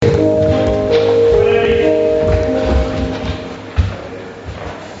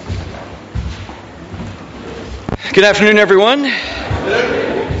Good afternoon, everyone. I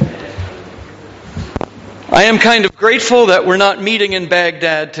am kind of grateful that we're not meeting in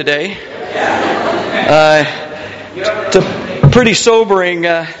Baghdad today. It's a pretty sobering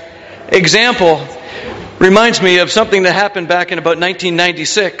example. Reminds me of something that happened back in about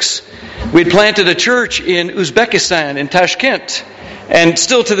 1996. We'd planted a church in Uzbekistan, in Tashkent. And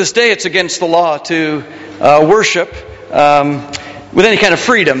still to this day, it's against the law to worship with any kind of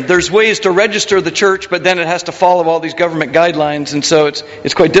freedom. There's ways to register the church, but then it has to follow all these government guidelines, and so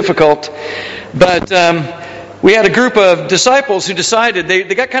it's quite difficult. But we had a group of disciples who decided,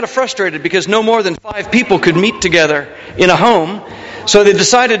 they got kind of frustrated because no more than 5 people could meet together in a home. So they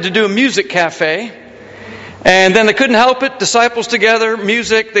decided to do a music cafe. And then they couldn't help it, disciples together,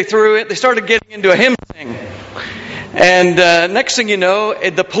 music, they started getting into a hymn sing. And next thing you know,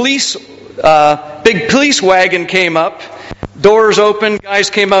 the big police wagon came up. Doors opened, guys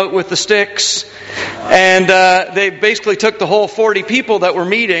came out with the sticks, and they basically took the whole 40 people that were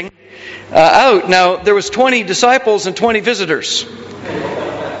meeting out. Now, there was 20 disciples and 20 visitors.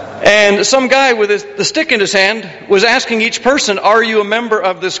 And some guy with the stick in his hand was asking each person, "Are you a member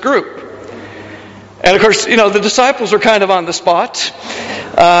of this group?" And of course, the disciples were kind of on the spot.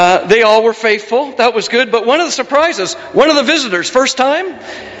 They all were faithful. That was good. But one of the surprises, one of the visitors, first time,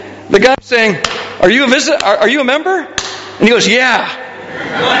 the guy saying, "Are you a visitor? Are you a member?" And he goes, "Yeah."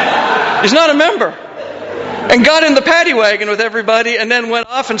 He's not a member. And got in the paddy wagon with everybody and then went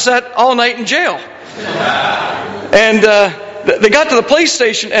off and sat all night in jail. And they got to the police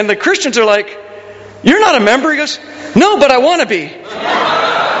station and the Christians are like, "You're not a member?" He goes, "No, but I want to be."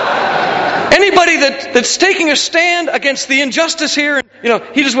 Anybody that's taking a stand against the injustice here,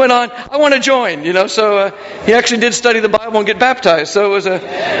 he just went on, "I want to join," so he actually did study the Bible and get baptized. So it was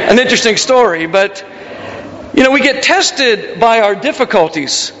an interesting story. But, we get tested by our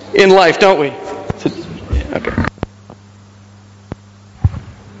difficulties in life, don't we? Okay.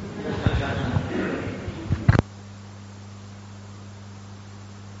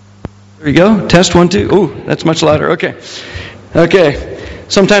 There you go. Test 1, 2. Ooh, that's much louder. Okay.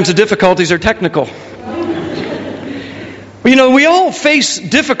 Sometimes the difficulties are technical. Well, we all face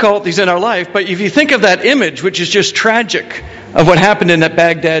difficulties in our life, but if you think of that image, which is just tragic, of what happened in that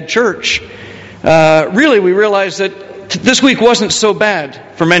Baghdad church, really we realize that this week wasn't so bad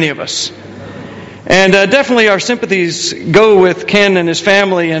for many of us. And definitely our sympathies go with Ken and his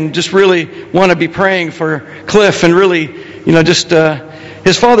family, and just really want to be praying for Cliff, and really,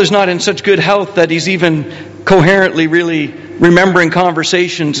 his father's not in such good health that he's even coherently really remembering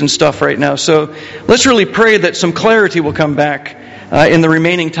conversations and stuff right now. So let's really pray that some clarity will come back in the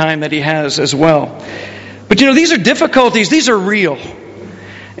remaining time that he has as well. But these are difficulties, these are real.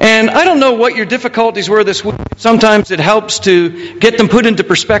 And I don't know what your difficulties were this week. Sometimes it helps to get them put into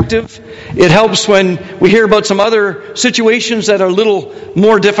perspective. It helps when we hear about some other situations that are a little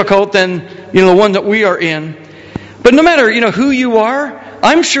more difficult than the one that we are in. But no matter who you are,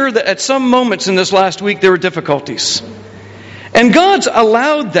 I'm sure that at some moments in this last week there were difficulties. And God's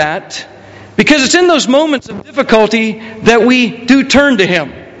allowed that because it's in those moments of difficulty that we do turn to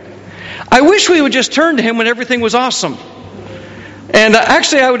Him. I wish we would just turn to Him when everything was awesome. And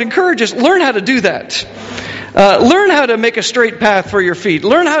actually I would encourage us, learn how to do that. Learn how to make a straight path for your feet.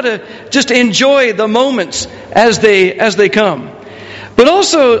 Learn how to just enjoy the moments as they come. But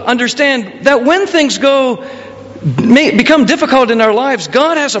also understand that when things become difficult in our lives,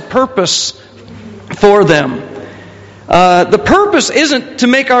 God has a purpose for them. The purpose isn't to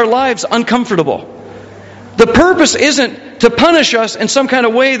make our lives uncomfortable. The purpose isn't to punish us in some kind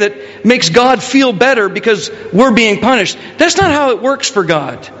of way that makes God feel better because we're being punished. That's not how it works for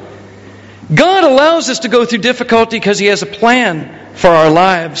God. God allows us to go through difficulty because He has a plan for our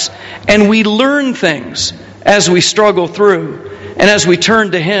lives. And we learn things as we struggle through, and as we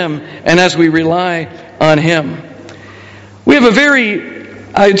turn to Him, and as we rely on Him. We have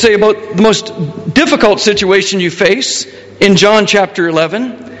I'd say about the most difficult situation you face in John chapter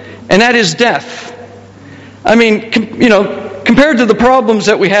 11, and that is death. I mean, compared to the problems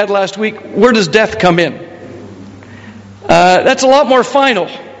that we had last week, where does death come in? That's a lot more final.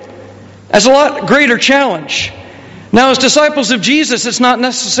 That's a lot greater challenge. Now, as disciples of Jesus, it's not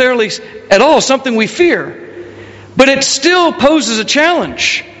necessarily at all something we fear, but it still poses a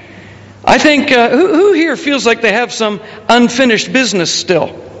challenge. I think, who here feels like they have some unfinished business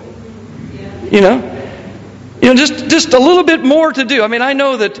still? Just a little bit more to do. I mean, I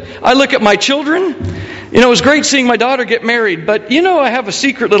know that I look at my children. It was great seeing my daughter get married, but I have a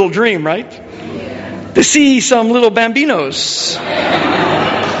secret little dream, right? To see some little bambinos.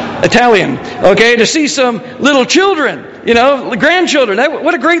 Italian, okay? To see some little children, grandchildren.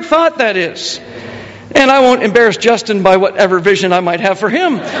 What a great thought that is. And I won't embarrass Justin by whatever vision I might have for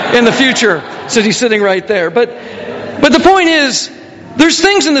him in the future, since he's sitting right there. But the point is, there's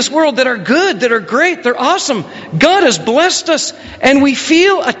things in this world that are good, that are great, they're awesome. God has blessed us, and we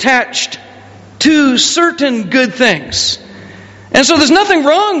feel attached to certain good things. And so there's nothing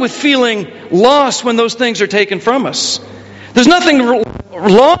wrong with feeling lost when those things are taken from us. There's nothing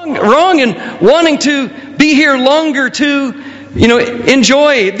wrong in wanting to be here longer to,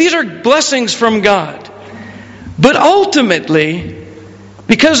 enjoy. These are blessings from God. But ultimately,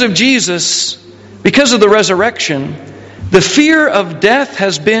 because of Jesus, because of the resurrection, the fear of death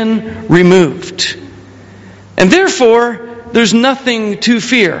has been removed. And therefore, there's nothing to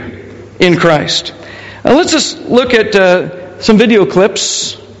fear in Christ. Now let's just look at some video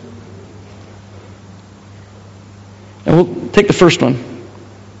clips. And we'll take the first one.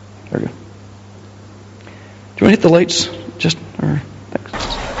 There we go. Do you want to hit the lights?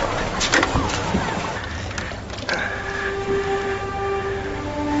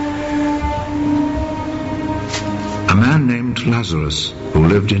 A man named Lazarus, who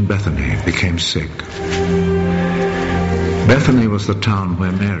lived in Bethany, became sick. Bethany was the town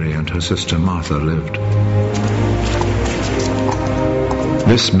where Mary and her sister Martha lived.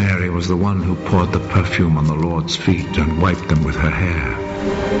 This Mary was the one who poured the perfume on the Lord's feet and wiped them with her hair.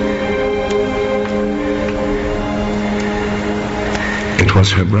 It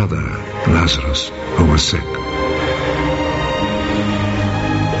was her brother, Lazarus, who was sick.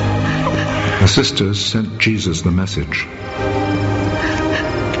 The sisters sent Jesus the message,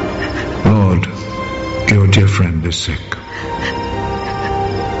 "Lord, your dear friend is sick."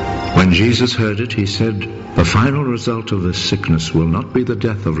 When Jesus heard it, he said, "The final result of this sickness will not be the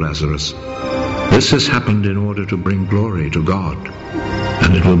death of Lazarus. This has happened in order to bring glory to God,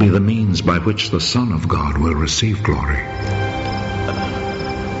 and it will be the means by which the Son of God will receive glory."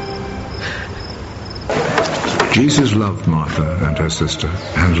 Jesus loved Martha and her sister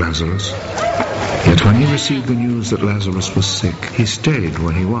and Lazarus. Yet when he received the news that Lazarus was sick, he stayed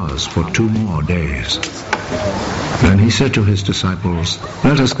where he was for 2 more days. Then he said to his disciples,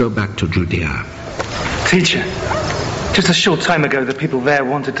 "Let us go back to Judea." Teacher, just a short time ago the people there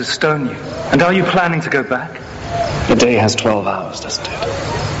wanted to stone you. And are you planning to go back? The day has 12 hours, doesn't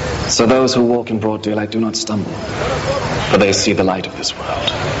it? So those who walk in broad daylight do not stumble, for they see the light of this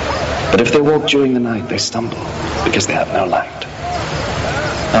world. But if they walk during the night, they stumble, because they have no light.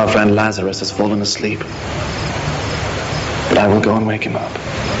 Our friend Lazarus has fallen asleep, but I will go and wake him up.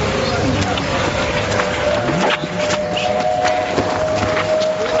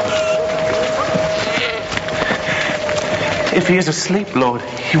 If he is asleep, Lord,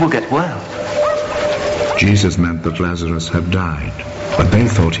 he will get well. Jesus meant that Lazarus had died, but they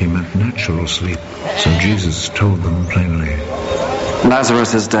thought he meant natural sleep. So Jesus told them plainly,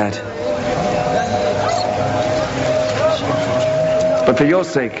 Lazarus is dead. But for your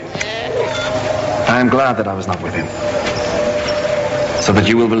sake, I am glad that I was not with him, so that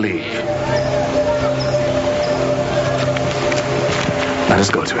you will believe. Let us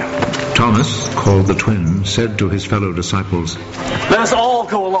go to him. Thomas, called the twin, said to his fellow disciples, "Let us all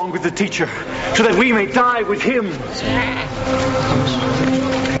go along with the teacher, so that we may die with him."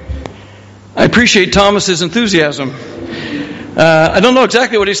 I appreciate Thomas's enthusiasm. I don't know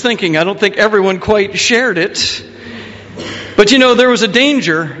exactly what he's thinking. I don't think everyone quite shared it. But there was a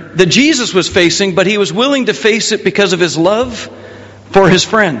danger that Jesus was facing, but he was willing to face it because of his love for his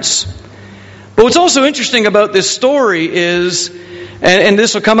friends. But what's also interesting about this story is, and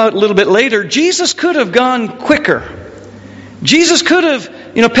this will come out a little bit later, Jesus could have gone quicker. Jesus could have,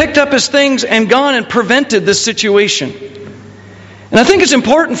 picked up his things and gone and prevented this situation. And I think it's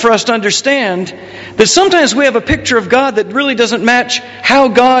important for us to understand that sometimes we have a picture of God that really doesn't match how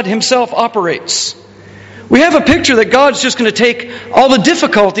God himself operates. We have a picture that God's just going to take all the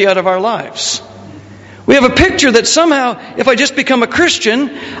difficulty out of our lives. We have a picture that somehow, if I just become a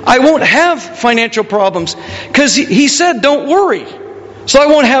Christian, I won't have financial problems. Because he said, don't worry. So I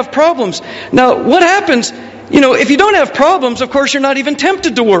won't have problems. Now, what happens, if you don't have problems, of course, you're not even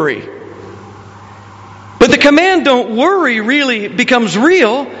tempted to worry. But the command, don't worry, really becomes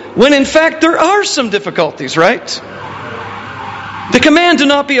real when in fact there are some difficulties, right? The command, do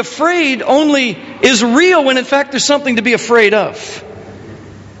not be afraid, only is real when in fact there's something to be afraid of.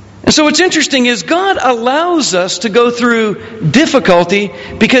 And so what's interesting is God allows us to go through difficulty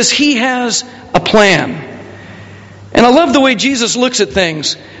because he has a plan. And I love the way Jesus looks at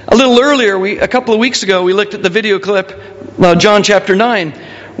things. A little earlier, a couple of weeks ago, we looked at the video clip, John chapter 9,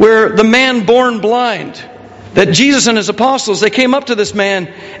 where the man born blind, that Jesus and his apostles, they came up to this man,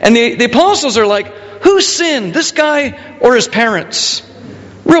 and the apostles are like, who sinned, this guy or his parents?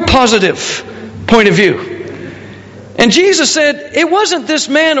 Real positive. point of view. And Jesus said, it wasn't this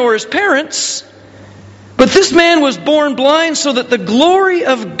man or his parents, but this man was born blind so that the glory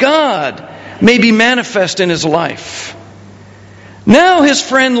of God may be manifest in his life. Now his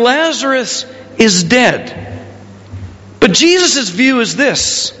friend Lazarus is dead. But Jesus' view is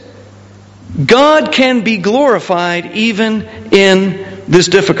this: God can be glorified even in this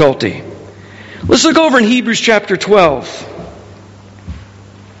difficulty. Let's look over in Hebrews chapter 12.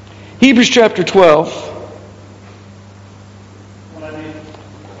 Hebrews chapter 12.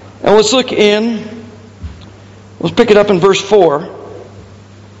 And let's pick it up in verse 4.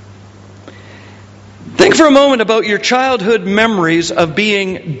 Think for a moment about your childhood memories of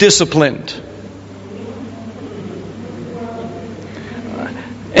being disciplined.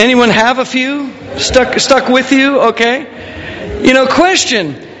 Anyone have a few stuck with you? Okay.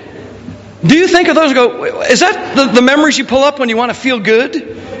 Question. Do you think of those and go, is that the memories you pull up when you want to feel good?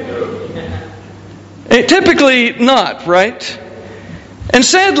 Typically not, right? And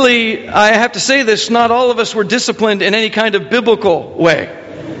sadly, I have to say this, not all of us were disciplined in any kind of biblical way.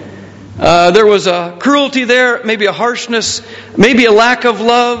 There was a cruelty there, maybe a harshness, maybe a lack of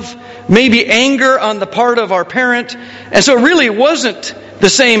love, maybe anger on the part of our parent. And so it really wasn't the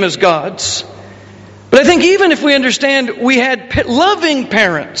same as God's. But I think even if we understand we had loving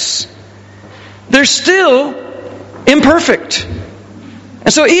parents, they're still imperfect.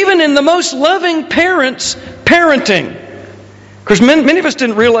 And so even in the most loving parents' parenting, because many of us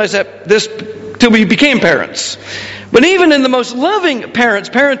didn't realize that this till we became parents. But even in the most loving parents'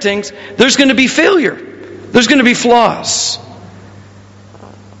 parentings, there's going to be failure. There's going to be flaws.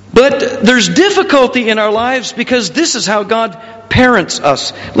 But there's difficulty in our lives because this is how God parents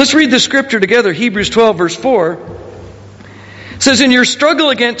us. Let's read the scripture together. Hebrews 12 verse 4. It says, in your struggle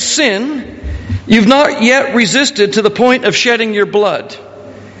against sin, you've not yet resisted to the point of shedding your blood.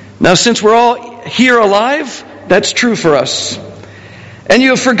 Now, since we're all here alive, that's true for us. And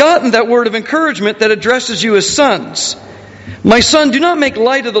you have forgotten that word of encouragement that addresses you as sons. My son, do not make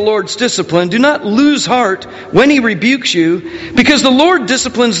light of the Lord's discipline. Do not lose heart when He rebukes you, because the Lord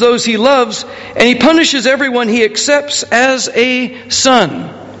disciplines those He loves, and He punishes everyone He accepts as a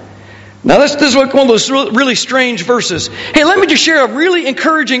son. Now, this is one of those really strange verses. Hey, let me just share a really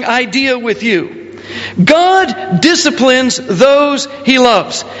encouraging idea with you. God disciplines those He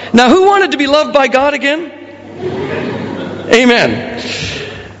loves. Now, who wanted to be loved by God again? Amen.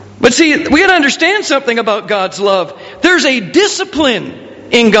 But see, we got to understand something about God's love. There's a discipline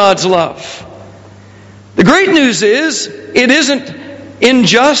in God's love. The great news is, it isn't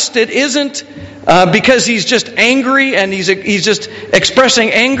unjust. It isn't because He's just angry and He's just expressing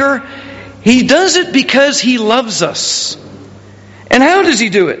anger. He does it because He loves us. And how does He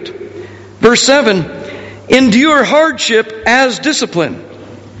do it? Verse 7, endure hardship as discipline.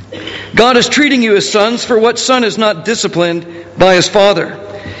 God is treating you as sons, for what son is not disciplined by his father?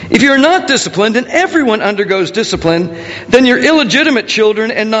 If you are not disciplined, and everyone undergoes discipline, then you're illegitimate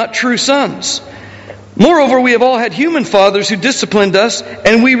children and not true sons. Moreover, we have all had human fathers who disciplined us,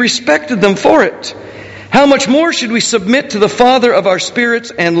 and we respected them for it. How much more should we submit to the Father of our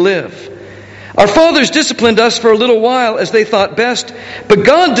spirits and live? Our fathers disciplined us for a little while as they thought best, but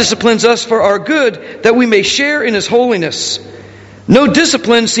God disciplines us for our good, that we may share in His holiness. No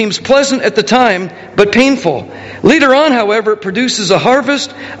discipline seems pleasant at the time, but painful. Later on, however, it produces a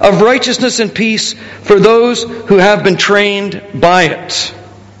harvest of righteousness and peace for those who have been trained by it.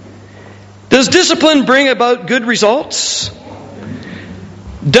 Does discipline bring about good results?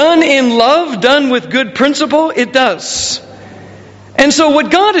 Done in love, done with good principle, it does. And so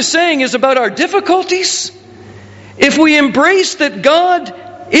what God is saying is about our difficulties, if we embrace that God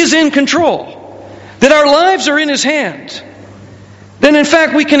is in control, that our lives are in His hand, then in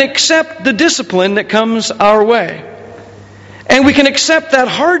fact we can accept the discipline that comes our way. And we can accept that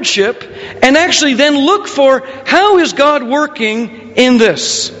hardship and actually then look for, how is God working in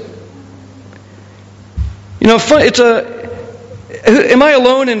this? You know, am I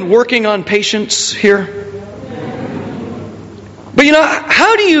alone in working on patience here? But you know,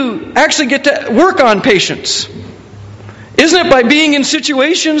 how do you actually get to work on patience? Isn't it by being in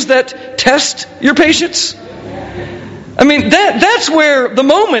situations that test your patience? I mean, that's where the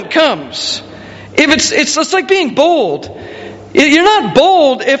moment comes. If it's like being bold. You're not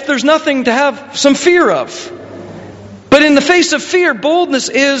bold if there's nothing to have some fear of. But in the face of fear, boldness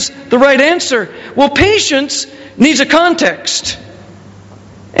is the right answer. Well, patience needs a context.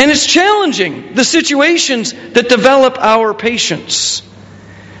 And it's challenging, the situations that develop our patience.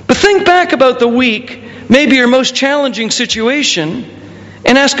 But think back about the week, maybe your most challenging situation,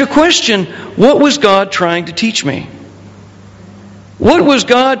 and ask a question: what was God trying to teach me? What was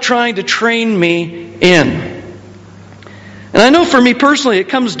God trying to train me in? And I know for me personally, it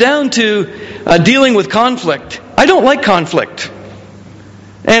comes down to dealing with conflict. I don't like conflict.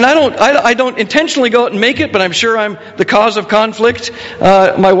 And I don't intentionally go out and make it, but I'm sure I'm the cause of conflict.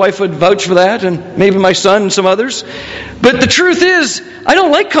 My wife would vouch for that, and maybe my son and some others. But the truth is, I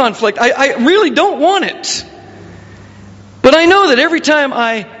don't like conflict. I really don't want it. But I know that every time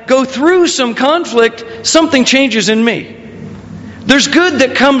I go through some conflict, something changes in me. There's good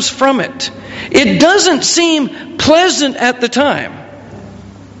that comes from it. It doesn't seem pleasant at the time.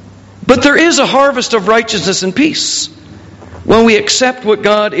 But there is a harvest of righteousness and peace when we accept what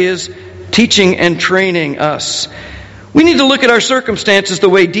God is teaching and training us. We need to look at our circumstances the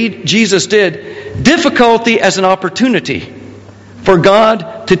way Jesus did. Difficulty as an opportunity for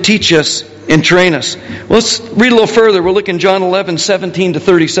God to teach us and train us. Well, let's read a little further. We'll look in John 11, 17 to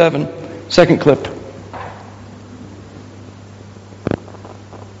 37. Second clip.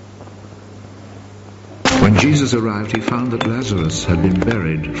 When Jesus arrived, he found that Lazarus had been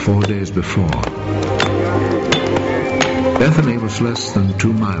buried 4 days before. Bethany was less than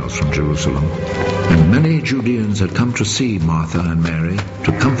 2 miles from Jerusalem, and many Judeans had come to see Martha and Mary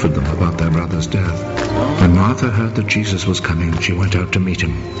to comfort them about their brother's death. When Martha heard that Jesus was coming, she went out to meet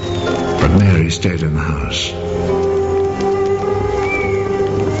him, but Mary stayed in the house.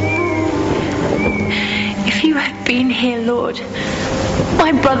 If you had been here, Lord,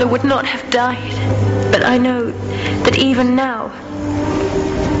 my brother would not have died. But I know that even now,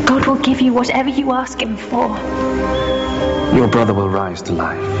 God will give you whatever you ask him for. Your brother will rise to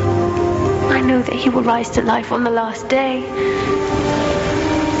life. I know that he will rise to life on the last day.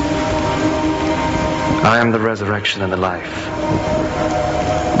 I am the resurrection and the life.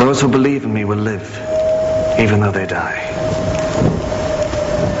 Those who believe in me will live, even though they die.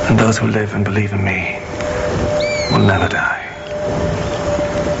 And those who live and believe in me will never die.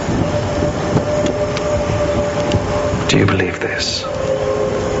 Do you believe this?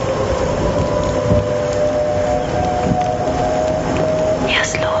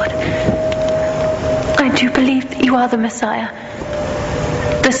 Yes, Lord. I do believe that you are the Messiah,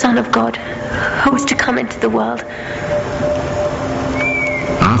 the Son of God, who is to come into the world.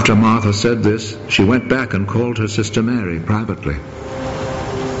 After Martha said this, she went back and called her sister Mary privately.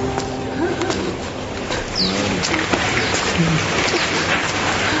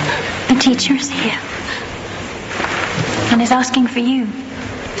 The teacher is here and is asking for you.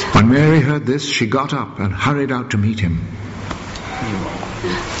 When Mary heard this, she got up and hurried out to meet him.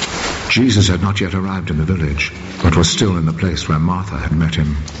 Jesus had not yet arrived in the village, but was still in the place where Martha had met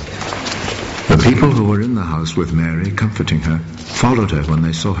him. The people who were in the house with Mary, comforting her, followed her when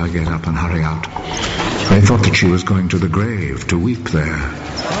they saw her get up and hurry out. They thought that she was going to the grave to weep there.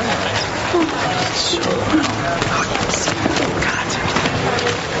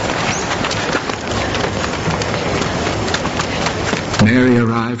 Mary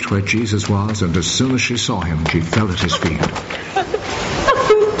arrived where Jesus was, and as soon as she saw him, she fell at his feet.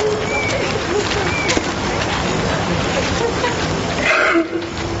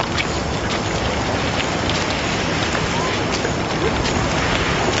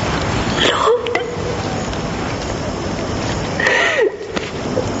 Lord,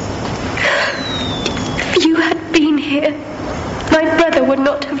 if you had been here, my brother would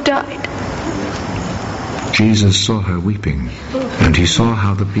not have died. Jesus saw her weeping, and he saw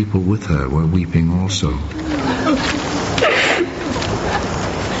how the people with her were weeping also.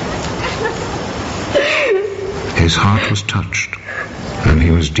 His heart was touched, and he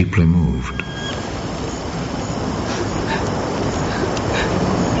was deeply moved.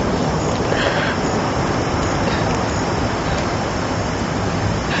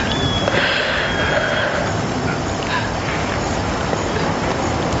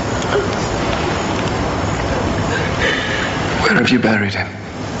 Where have you buried him?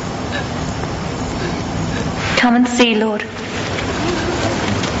 Come and see, Lord.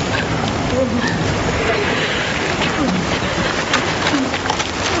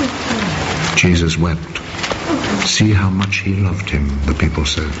 Jesus wept. See how much he loved him, the people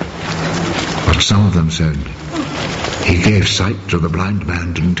said. But some of them said, he gave sight to the blind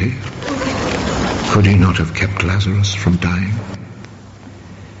man, didn't he? Could he not have kept Lazarus from dying?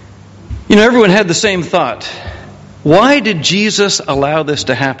 You know, everyone had the same thought. Why did Jesus allow this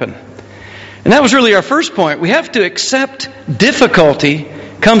to happen? And that was really our first point. We have to accept difficulty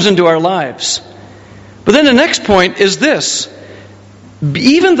comes into our lives. But then the next point is this.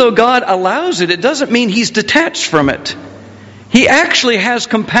 Even though God allows it, it doesn't mean he's detached from it. He actually has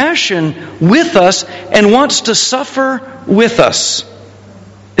compassion with us and wants to suffer with us.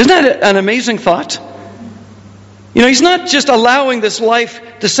 Isn't that an amazing thought? You know, He's not just allowing this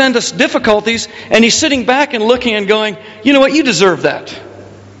life to send us difficulties, and He's sitting back and looking and going, you know what, you deserve that.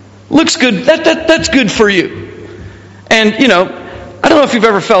 Looks good. That's good for you. And, you know, I don't know if you've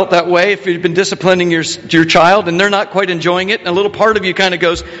ever felt that way, if you've been disciplining your child and they're not quite enjoying it, and a little part of you kind of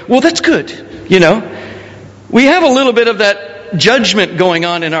goes, well, that's good, you know. We have a little bit of that judgment going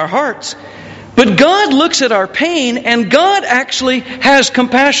on in our hearts. But God looks at our pain, and God actually has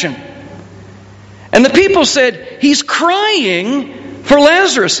compassion. And the people said, He's crying for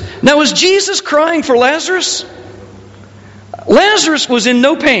Lazarus. Now, was Jesus crying for Lazarus? Lazarus was in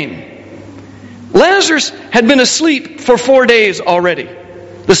no pain. Lazarus had been asleep for 4 days already.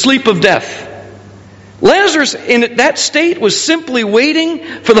 The sleep of death. Lazarus, in that state, was simply waiting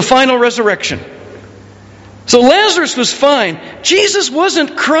for the final resurrection. So Lazarus was fine. Jesus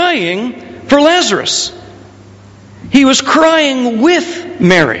wasn't crying for Lazarus. He was crying with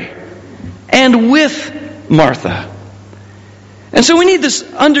Mary and with Martha. And so we need this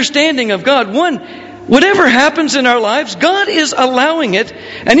understanding of God. One, whatever happens in our lives, God is allowing it,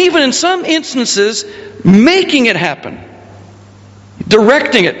 and even in some instances, making it happen.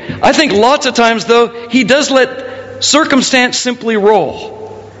 Directing it. I think lots of times, though, He does let circumstance simply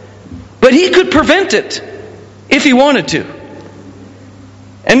roll. But He could prevent it if He wanted to.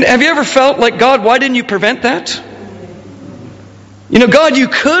 And have you ever felt like, God, why didn't you prevent that? You know, God, you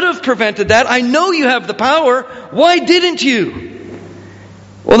could have prevented that. I know you have the power. Why didn't you?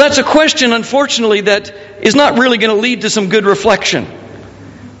 Well, that's a question, unfortunately, that is not really going to lead to some good reflection.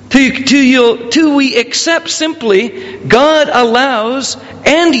 Till we accept simply God allows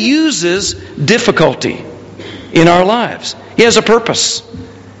and uses difficulty in our lives. He has a purpose.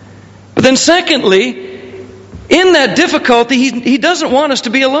 But then secondly, in that difficulty, He doesn't want us to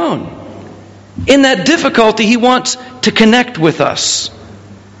be alone. In that difficulty, He wants to connect with us.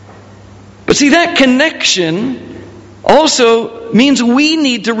 But see, that connection also means we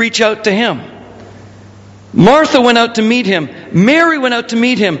need to reach out to Him. Martha went out to meet Him. Mary went out to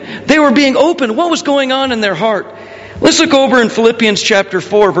meet Him. They were being open. What was going on in their heart? Let's look over in Philippians chapter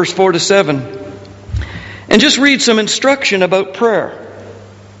 4, verse 4 to 7. And just read some instruction about prayer.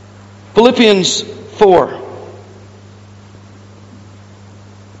 Philippians 4.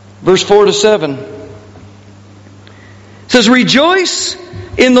 Verse 4 to 7. It says, rejoice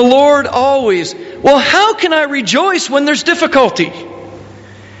in the Lord always. Well, how can I rejoice when there's difficulty?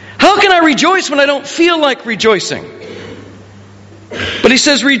 How can I rejoice when I don't feel like rejoicing? But he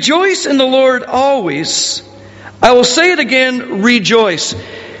says, rejoice in the Lord always. I will say it again, rejoice.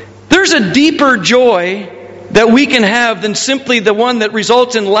 There's a deeper joy that we can have than simply the one that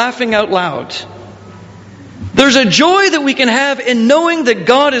results in laughing out loud. There's a joy that we can have in knowing that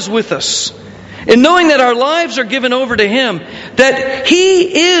God is with us. In knowing that our lives are given over to Him. That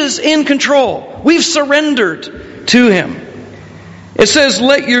He is in control. We've surrendered to Him. It says,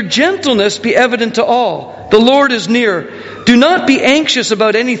 let your gentleness be evident to all. The Lord is near. Do not be anxious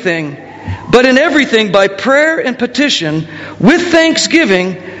about anything, but in everything by prayer and petition, with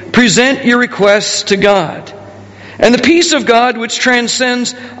thanksgiving, present your requests to God. And the peace of God, which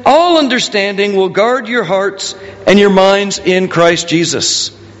transcends all understanding, will guard your hearts and your minds in Christ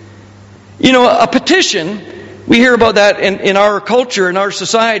Jesus. You know, a petition, we hear about that in our culture, in our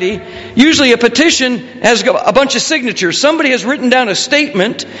society. Usually a petition has a bunch of signatures. Somebody has written down a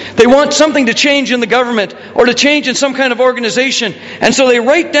statement. They want something to change in the government or to change in some kind of organization. And so they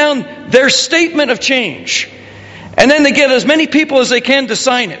write down their statement of change. And then they get as many people as they can to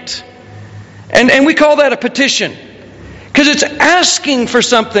sign it. And we call that a petition. Because it's asking for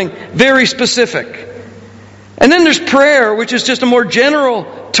something very specific. And then there's prayer, which is just a more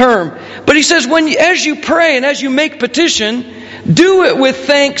general term. But he says, as you pray and as you make petition, do it with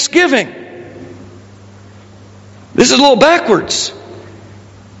thanksgiving. This is a little backwards.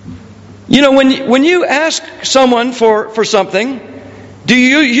 You know, when you ask someone for something, do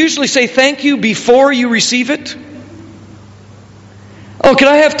you usually say thank you before you receive it? Oh, can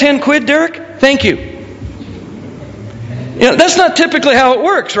I have 10 quid, Derek? Thank you. You know, that's not typically how it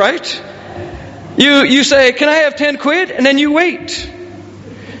works, right? You say, can I have 10 quid? And then you wait.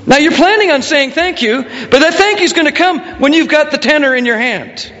 Now you're planning on saying thank you, but that thank you is going to come when you've got the tenner in your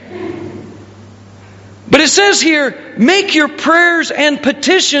hand. But it says here, make your prayers and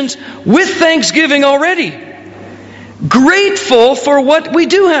petitions with thanksgiving already. Grateful for what we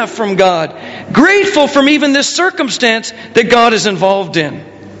do have from God. Grateful from even this circumstance that God is involved in.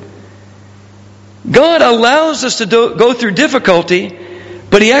 God allows us to go through difficulty,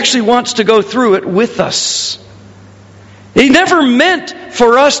 but He actually wants to go through it with us. He never meant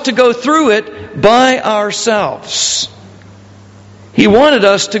for us to go through it by ourselves. He wanted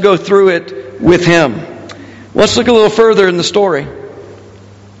us to go through it with Him. Let's look a little further in the story.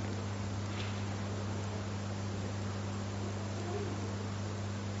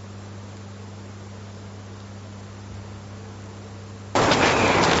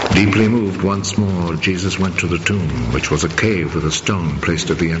 Deeply moved once more, Jesus went to the tomb, which was a cave with a stone placed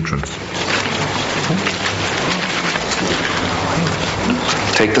at the entrance.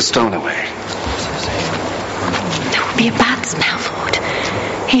 Take the stone away. There will be a bad smell, Lord.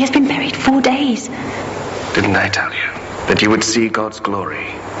 He has been buried 4 days. Didn't I tell you that you would see God's glory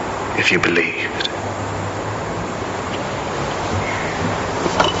if you believed?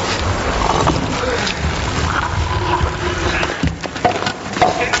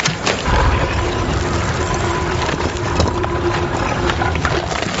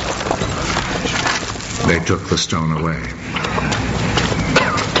 They took the stone away.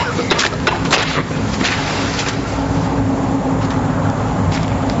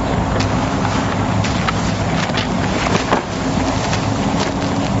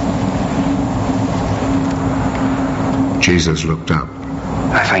 Jesus looked up.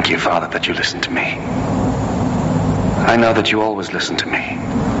 I thank you, Father, that you listened to me. I know that you always listen to me.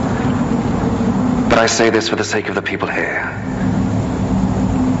 But I say this for the sake of the people here,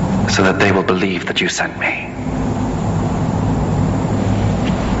 so that they will believe that you sent me.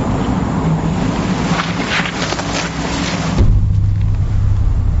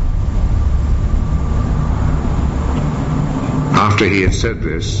 After he had said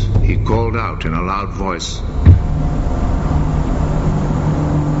this, he called out in a loud voice,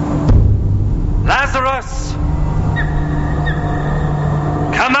 Lazarus!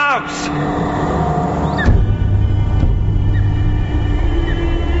 Come out!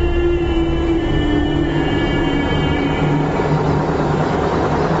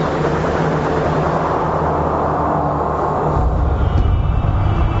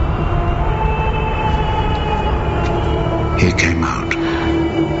 He came out.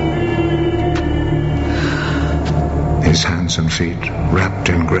 His hands and feet wrapped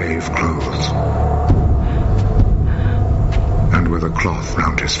in grave clothes, and with a cloth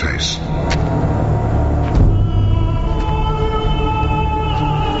round his face.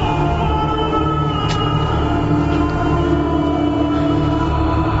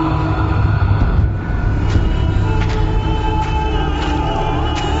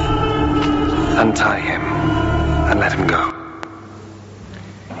 Untie him and let him go.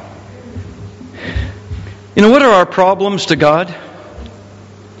 You know, what are our problems to God?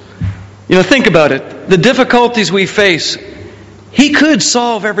 You know, think about it. The difficulties we face, He could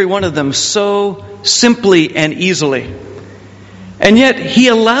solve every one of them so simply and easily. And yet, He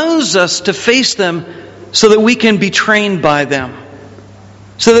allows us to face them so that we can be trained by them.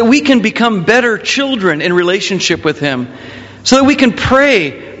 So that we can become better children in relationship with Him. So that we can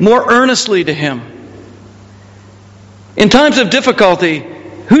pray more earnestly to Him. In times of difficulty,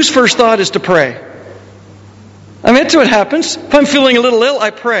 whose first thought is to pray? I mean, that's what happens. If I'm feeling a little ill, I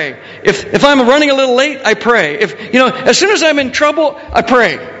pray. If I'm running a little late, I pray. As soon as I'm in trouble, I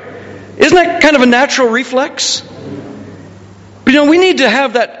pray. Isn't that kind of a natural reflex? But we need to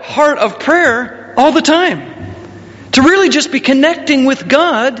have that heart of prayer all the time. To really just be connecting with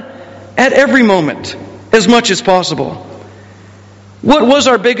God at every moment, as much as possible. What was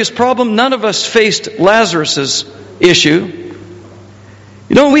our biggest problem? None of us faced Lazarus' issue.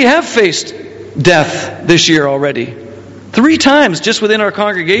 We have faced death this year already. 3 times just within our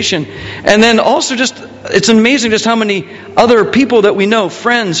congregation. And then also it's amazing just how many other people that we know,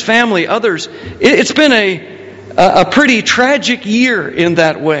 friends, family, others. It's been a pretty tragic year in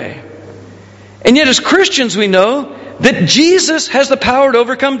that way. And yet as Christians we know that Jesus has the power to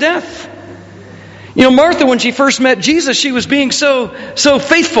overcome death. Martha, when she first met Jesus, she was being so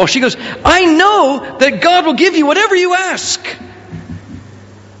faithful. She goes, I know that God will give you whatever you ask.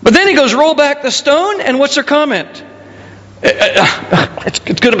 But then He goes, roll back the stone, and what's her comment? It's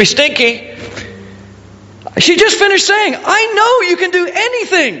going to be stinky. She just finished saying, I know you can do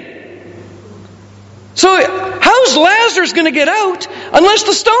anything. So how's Lazarus going to get out unless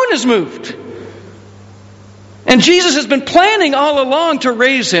the stone is moved? And Jesus has been planning all along to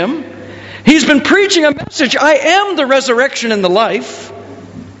raise him. He's been preaching a message, I am the resurrection and the life.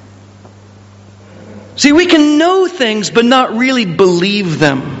 See, we can know things but not really believe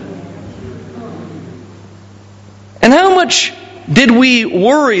them. And how much did we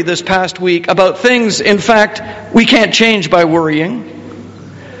worry this past week about things, in fact, we can't change by worrying?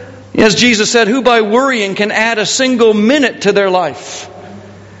 As Jesus said, who by worrying can add a single minute to their life?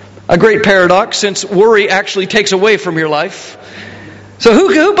 A great paradox, since worry actually takes away from your life. So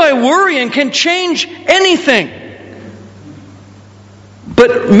who by worrying can change anything?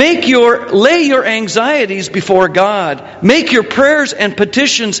 But lay your anxieties before God. Make your prayers and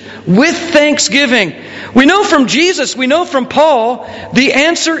petitions with thanksgiving. We know from Jesus, we know from Paul, the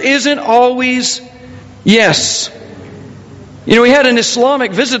answer isn't always yes. You know, we had an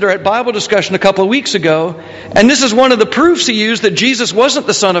Islamic visitor at Bible discussion a couple of weeks ago, and this is one of the proofs he used that Jesus wasn't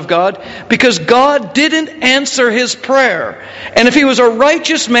the Son of God, because God didn't answer his prayer. And if he was a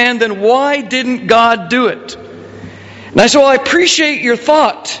righteous man, then why didn't God do it? And I said, well, I appreciate your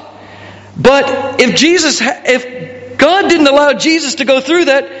thought, but if God didn't allow Jesus to go through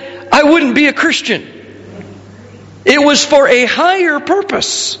that, I wouldn't be a Christian. It was for a higher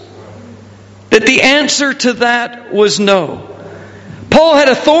purpose that the answer to that was no. Paul had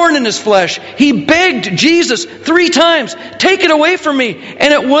a thorn in his flesh. He begged Jesus 3 times, take it away from me,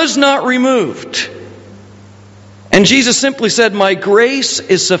 and it was not removed. And Jesus simply said, my grace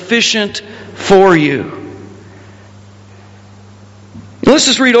is sufficient for you. Let's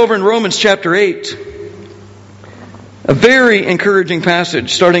just read over in Romans chapter 8. A very encouraging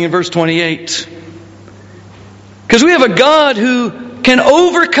passage, starting in verse 28. Because we have a God who can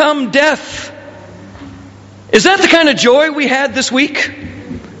overcome death. Is that the kind of joy we had this week?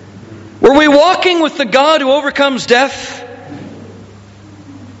 Were we walking with the God who overcomes death?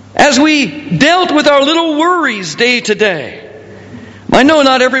 As we dealt with our little worries day to day. I know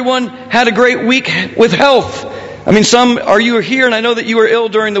not everyone had a great week with health. I mean, some you are here, and I know that you were ill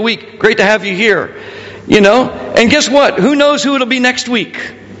during the week. Great to have you here. You know? And guess what? Who knows who it'll be next week?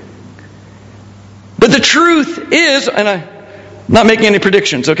 But the truth is, and I'm not making any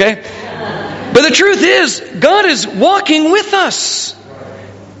predictions, okay? But the truth is, God is walking with us.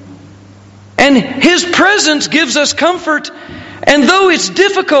 And His presence gives us comfort. And though it's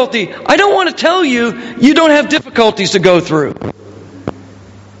difficulty, I don't want to tell you, you don't have difficulties to go through.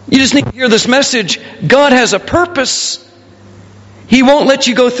 You just need to hear this message. God has a purpose. He won't let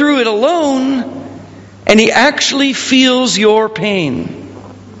you go through it alone. And He actually feels your pain.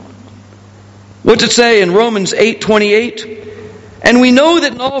 What's it say in Romans 8:28? And we know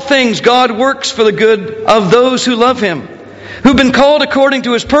that in all things God works for the good of those who love Him, who've been called according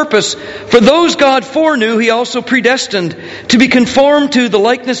to His purpose. For those God foreknew, He also predestined to be conformed to the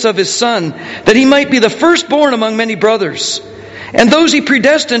likeness of His Son, that He might be the firstborn among many brothers. And those He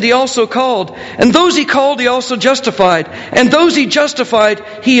predestined, He also called. And those He called, He also justified. And those He justified,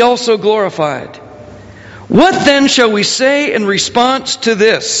 He also glorified. What then shall we say in response to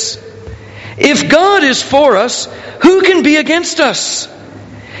this? If God is for us, who can be against us?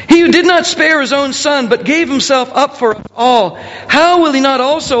 He who did not spare His own Son, but gave Himself up for us all, how will He not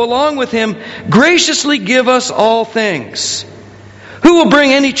also, along with Him, graciously give us all things? Who will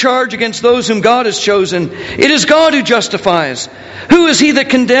bring any charge against those whom God has chosen? It is God who justifies. Who is he that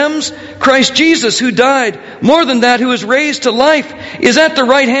condemns? Christ Jesus, who died, more than that, who is raised to life, is at the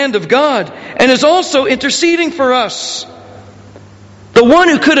right hand of God, and is also interceding for us. The one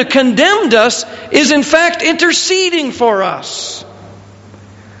who could have condemned us is in fact interceding for us.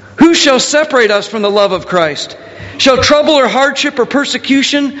 Who shall separate us from the love of Christ? Shall trouble or hardship or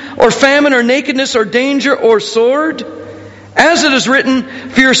persecution or famine or nakedness or danger or sword? As it is written,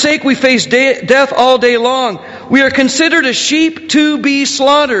 for your sake we face death all day long. We are considered as sheep to be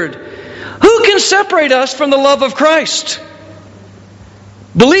slaughtered. Who can separate us from the love of Christ?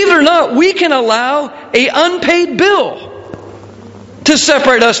 Believe it or not, we can allow an unpaid bill to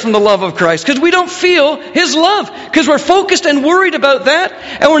separate us from the love of Christ, because we don't feel His love, because we're focused and worried about that,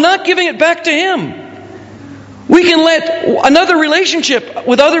 and we're not giving it back to Him. We can let another relationship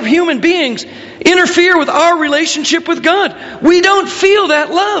with other human beings interfere with our relationship with God. We don't feel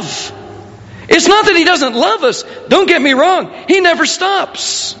that love. It's not that He doesn't love us. Don't get me wrong. He never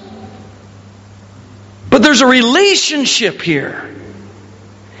stops. But there's a relationship here.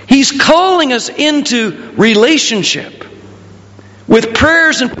 He's calling us into relationship with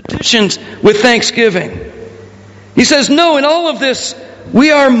prayers and petitions, with thanksgiving. He says, no, in all of this,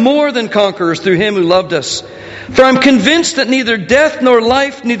 we are more than conquerors through Him who loved us. For I'm convinced that neither death nor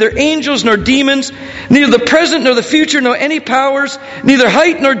life, neither angels nor demons, neither the present nor the future, nor any powers, neither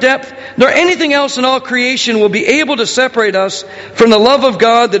height nor depth, nor anything else in all creation will be able to separate us from the love of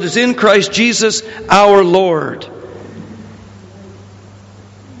God that is in Christ Jesus our Lord.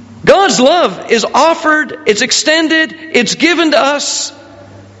 God's love is offered, it's extended, it's given to us.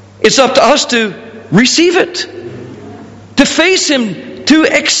 It's up to us to receive it, to face Him, to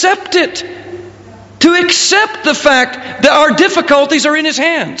accept it, to accept the fact that our difficulties are in His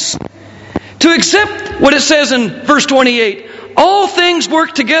hands, to accept what it says in verse 28, all things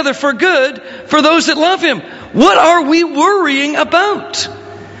work together for good for those that love Him. What are we worrying about?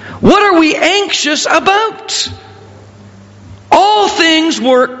 What are we anxious about? All things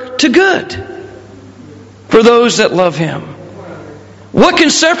work to good for those that love Him. What can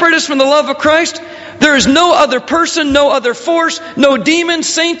separate us from the love of Christ? There is no other person, no other force, no demon,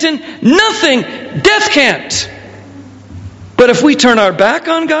 Satan, nothing. Death can't. But if we turn our back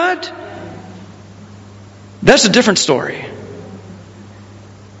on God, that's a different story.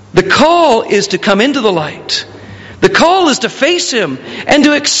 The call is to come into the light. The call is to face Him and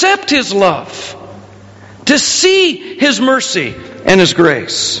to accept His love, to see His mercy and His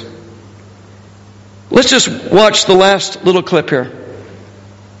grace. Let's just watch the last little clip here.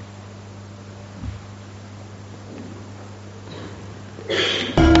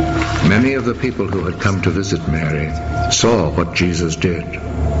 Many of the people who had come to visit Mary saw what Jesus did,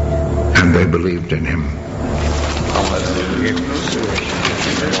 and they believed in Him.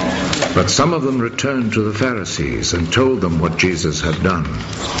 But some of them returned to the Pharisees and told them what Jesus had done.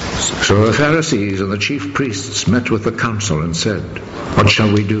 So the Pharisees and the chief priests met with the council and said, "What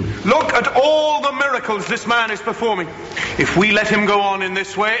shall we do? Look at all the miracles this man is performing. If we let him go on in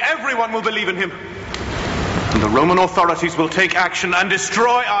this way, everyone will believe in him. And the Roman authorities will take action and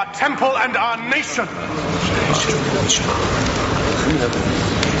destroy our temple and our nation."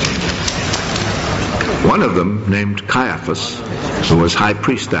 One of them, named Caiaphas, who was high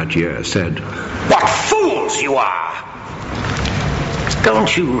priest that year, said, "What fools you are!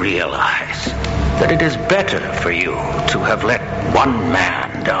 Don't you realize that it is better for you to have let one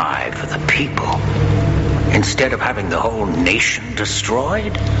man die for the people instead of having the whole nation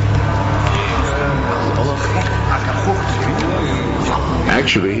destroyed?"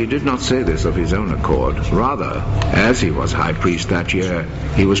 Actually, he did not say this of his own accord. Rather, as he was high priest that year,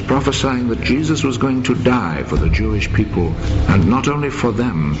 he was prophesying that Jesus was going to die for the Jewish people, and not only for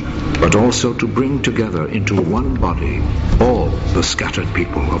them, but also to bring together into one body all the scattered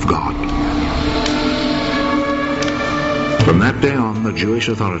people of God. From that day on, the Jewish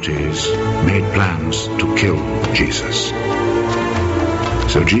authorities made plans to kill Jesus.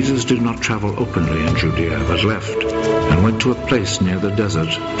 So Jesus did not travel openly in Judea, but left and went to a place near the desert,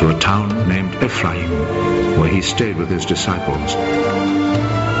 to a town named Ephraim, where he stayed with his disciples.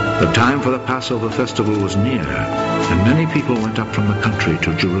 The time for the Passover festival was near, and many people went up from the country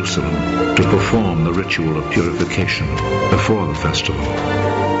to Jerusalem to perform the ritual of purification before the festival.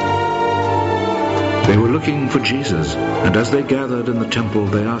 They were looking for Jesus, and as they gathered in the temple,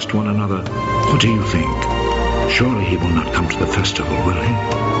 they asked one another, "What do you think? Surely he will not come to the festival, will he?"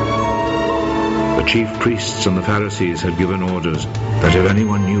 The chief priests and the Pharisees had given orders that if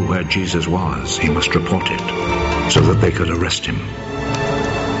anyone knew where Jesus was, he must report it, so that they could arrest him.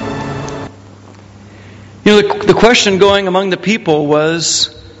 You know, the question going among the people was,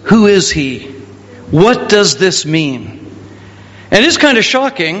 who is he? What does this mean? And it's kind of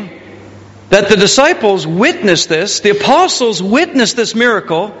shocking that the disciples witnessed this, the apostles witnessed this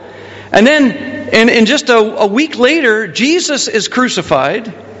miracle, and then in just a week later, Jesus is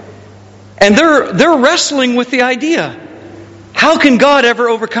crucified, and they're wrestling with the idea. How can God ever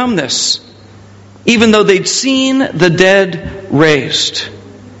overcome this? Even though they'd seen the dead raised.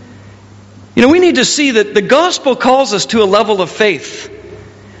 You know, we need to see that the gospel calls us to a level of faith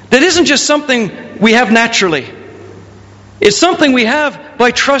that isn't just something we have naturally. It's something we have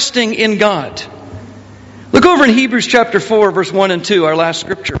by trusting in God. Look over in Hebrews chapter 4, verse 1 and 2, our last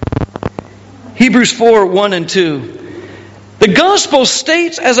scripture. Hebrews 4, 1 and 2. The gospel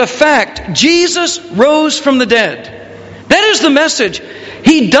states as a fact, Jesus rose from the dead. That is the message.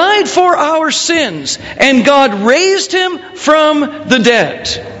 He died for our sins, and God raised Him from the dead.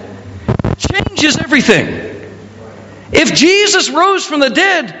 Changes everything. If Jesus rose from the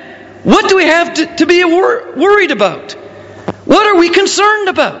dead, what do we have to be worried about? What are we concerned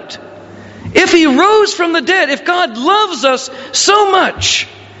about? If He rose from the dead, if God loves us so much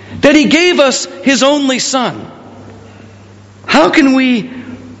that He gave us His only Son, how can we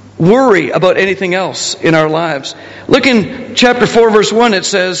worry about anything else in our lives? Look in chapter 4, verse 1, it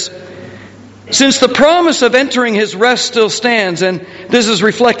says, "Since the promise of entering His rest still stands," and this is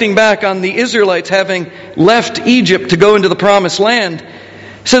reflecting back on the Israelites having left Egypt to go into the promised land,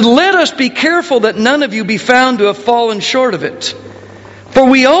 said, "Let us be careful that none of you be found to have fallen short of it. For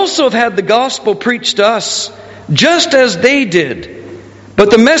we also have had the gospel preached to us, just as they did.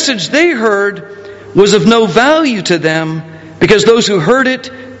 But the message they heard was of no value to them, because those who heard it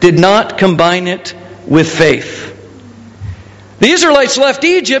did not combine it with faith." The Israelites left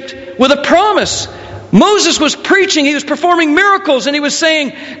Egypt with a promise. Moses was preaching, he was performing miracles, and he was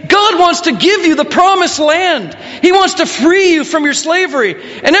saying, God wants to give you the promised land. He wants to free you from your slavery.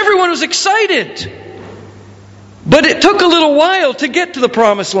 And everyone was excited. But it took a little while to get to the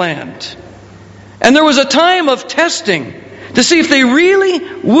promised land. And there was a time of testing. to see if they really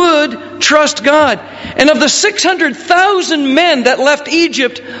would trust God. And of the 600,000 men that left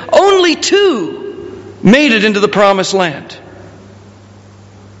Egypt, only 2 made it into the promised land.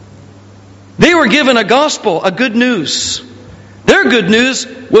 They were given a gospel, a good news. Their good news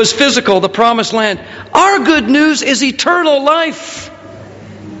was physical, the promised land. Our good news is eternal life.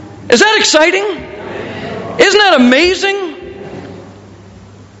 Is that exciting? Isn't that amazing?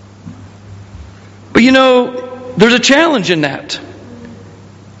 But you know, there's a challenge in that.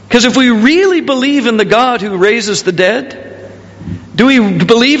 Because if we really believe in the God who raises the dead, do we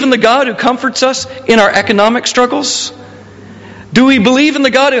believe in the God who comforts us in our economic struggles? Do we believe in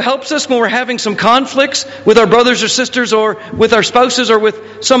the God who helps us when we're having some conflicts with our brothers or sisters or with our spouses or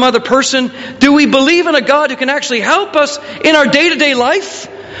with some other person? Do we believe in a God who can actually help us in our day-to-day life?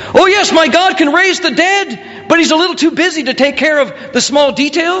 Oh yes, my God can raise the dead, but He's a little too busy to take care of the small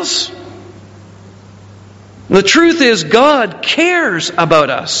details. The truth is, God cares about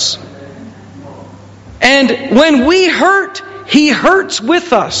us. And when we hurt, He hurts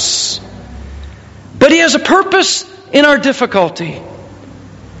with us. But He has a purpose in our difficulty.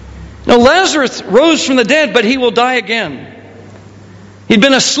 Now, Lazarus rose from the dead, but he will die again. He'd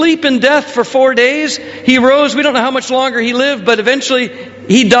been asleep in death for 4 days. He rose. We don't know how much longer he lived, but eventually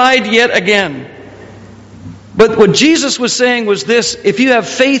he died yet again. But what Jesus was saying was this: if you have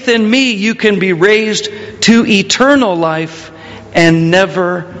faith in me, you can be raised to eternal life and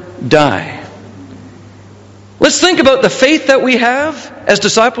never die. Let's think about the faith that we have as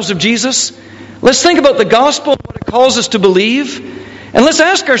disciples of Jesus. Let's think about the gospel and what it calls us to believe. And let's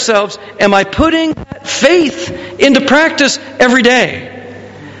ask ourselves, am I putting that faith into practice every day?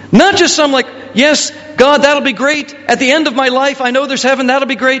 Not just some like, yes, God, that'll be great. At the end of my life, I know there's heaven, that'll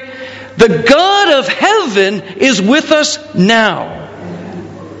be great. The God of heaven is with us now.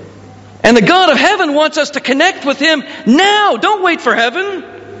 And the God of heaven wants us to connect with Him now. Don't wait for heaven.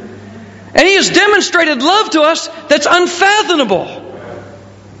 And He has demonstrated love to us that's unfathomable,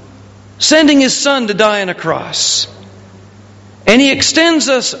 sending His Son to die on a cross. And He extends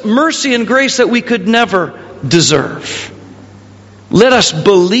us mercy and grace that we could never deserve. Let us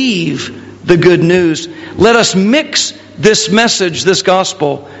believe the good news. Let us mix this message, this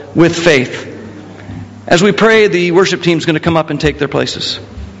gospel, with faith. As we pray, the worship team is going to come up and take their places.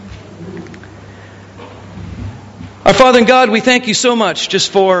 Our Father in God, we thank You so much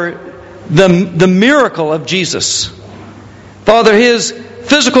just for the miracle of Jesus. Father, His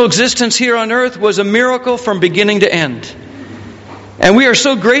physical existence here on earth was a miracle from beginning to end. And we are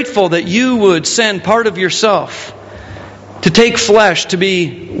so grateful that You would send part of Yourself to take flesh, to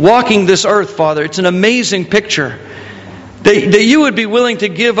be walking this earth, Father. It's an amazing picture. That You would be willing to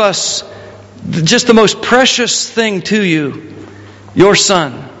give us just the most precious thing to You, Your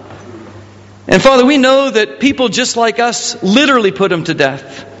Son. And Father, we know that people just like us literally put Him to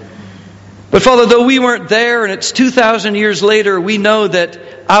death. But Father, though we weren't there and it's 2,000 years later, we know that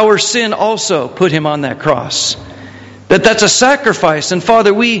our sin also put Him on that cross. That's a sacrifice. And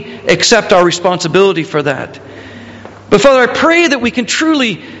Father, we accept our responsibility for that. But Father, I pray that we can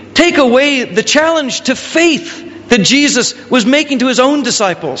truly take away the challenge to faith that Jesus was making to His own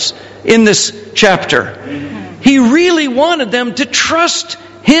disciples in this chapter. He really wanted them to trust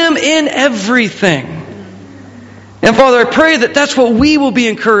Him in everything. And Father, I pray that that's what we will be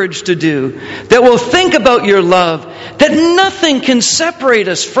encouraged to do. That we'll think about Your love. That nothing can separate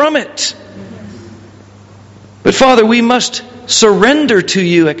us from it. But Father, we must surrender to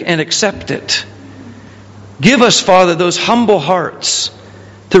You and accept it. Give us, Father, those humble hearts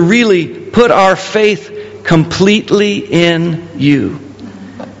to really put our faith completely in You.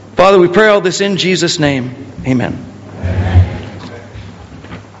 Father, we pray all this in Jesus' name. Amen.